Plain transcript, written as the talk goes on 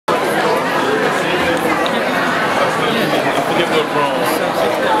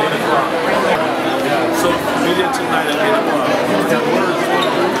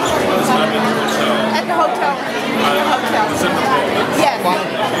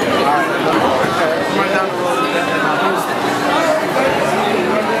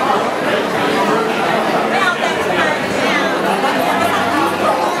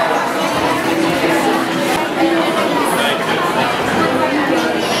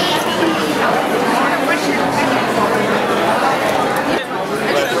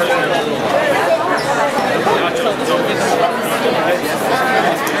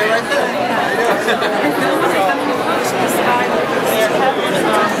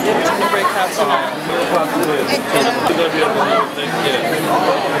going to be able to do thing.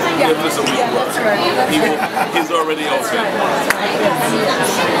 Yeah. Give this a week. That's right. He's already open.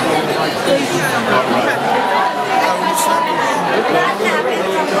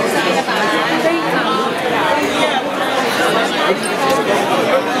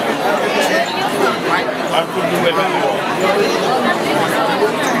 I'm from New England.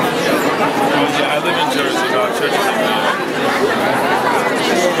 I live in Jersey. Our church is in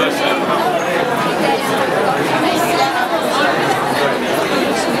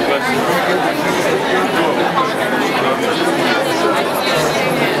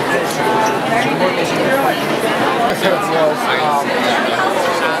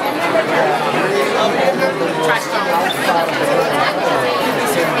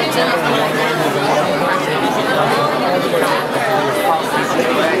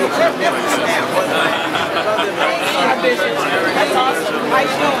That's awesome. How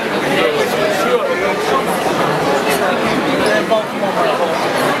you doing?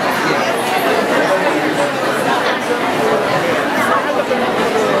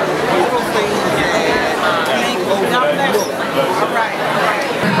 All right.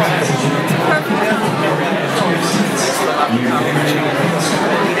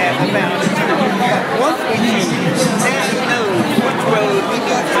 Once we know which road we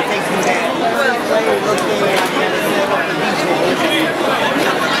need to take you down.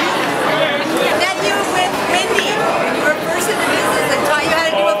 Then you were with Wendy. You were first in the business and taught you how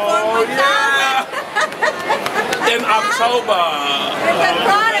to do a Form 1000. In October. With the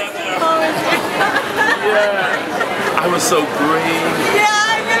products involved. Yeah. I was so green. Yeah,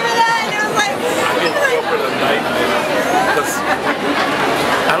 I remember that. It was like... I get corporate at night because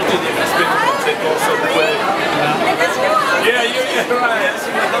I don't think the experience will take off so quick. Yeah, you're right.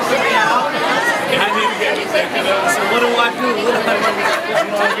 I need to get it taken up. So what do I do?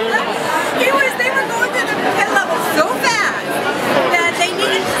 They were going through the pit level so fast that they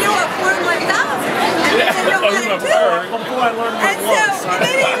needed to do a Form 1000. And they didn't know what to do. Before I learned what And so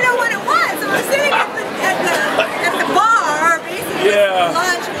they didn't even know what it was. So we're sitting